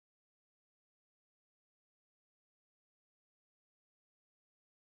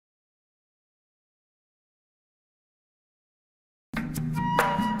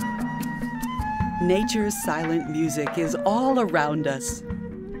Nature's silent music is all around us,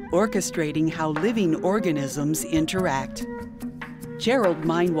 orchestrating how living organisms interact. Jerrold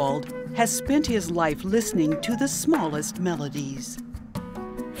Meinwald has spent his life listening to the smallest melodies.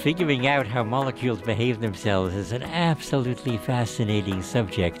 Figuring out how molecules behave themselves is an absolutely fascinating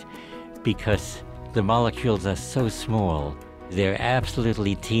subject because the molecules are so small. They're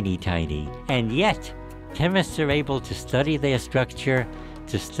absolutely teeny tiny. And yet, chemists are able to study their structure,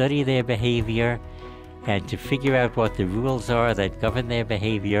 to study their behavior, and to figure out what the rules are that govern their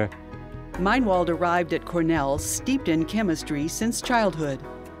behavior. Meinwald arrived at Cornell steeped in chemistry since childhood.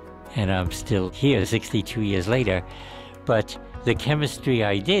 And I'm still here 62 years later. But the chemistry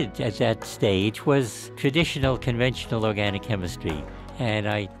I did at that stage was traditional, conventional organic chemistry. And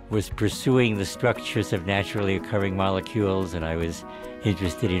I was pursuing the structures of naturally occurring molecules, and I was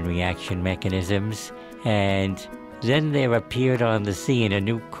interested in reaction mechanisms. And then there appeared on the scene a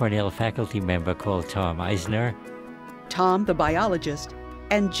new Cornell faculty member called Tom Eisner. Tom, the biologist,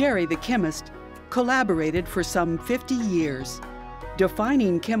 and Jerry, the chemist, collaborated for some 50 years,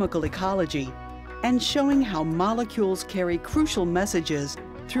 defining chemical ecology and showing how molecules carry crucial messages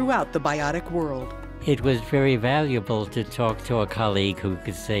throughout the biotic world. It was very valuable to talk to a colleague who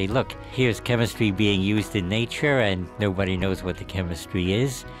could say, look, here's chemistry being used in nature and nobody knows what the chemistry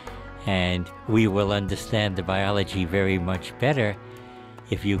is, and we will understand the biology very much better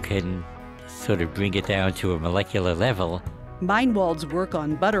if you can sort of bring it down to a molecular level. Meinwald's work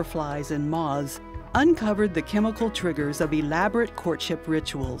on butterflies and moths uncovered the chemical triggers of elaborate courtship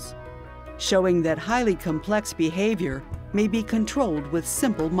rituals, showing that highly complex behavior may be controlled with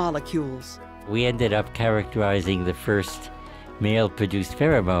simple molecules. We ended up characterizing the first male-produced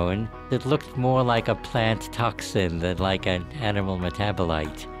pheromone that looked more like a plant toxin than like an animal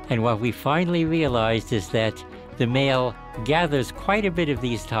metabolite. And what we finally realized is that the male gathers quite a bit of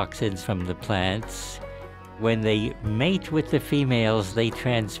these toxins from the plants. When they mate with the females, they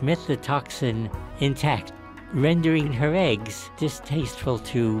transmit the toxin intact, rendering her eggs distasteful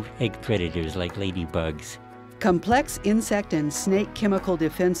to egg predators like ladybugs. Complex insect and snake chemical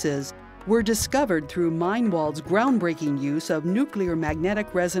defenses were discovered through Meinwald's groundbreaking use of nuclear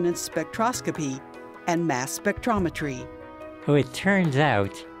magnetic resonance spectroscopy and mass spectrometry. So it turns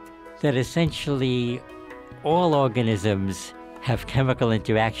out that essentially all organisms have chemical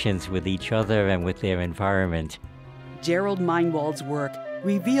interactions with each other and with their environment. Jerrold Meinwald's work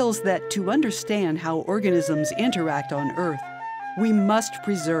reveals that to understand how organisms interact on Earth, we must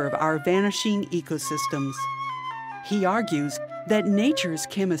preserve our vanishing ecosystems. He argues that nature's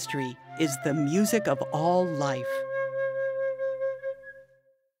chemistry is the music of all life.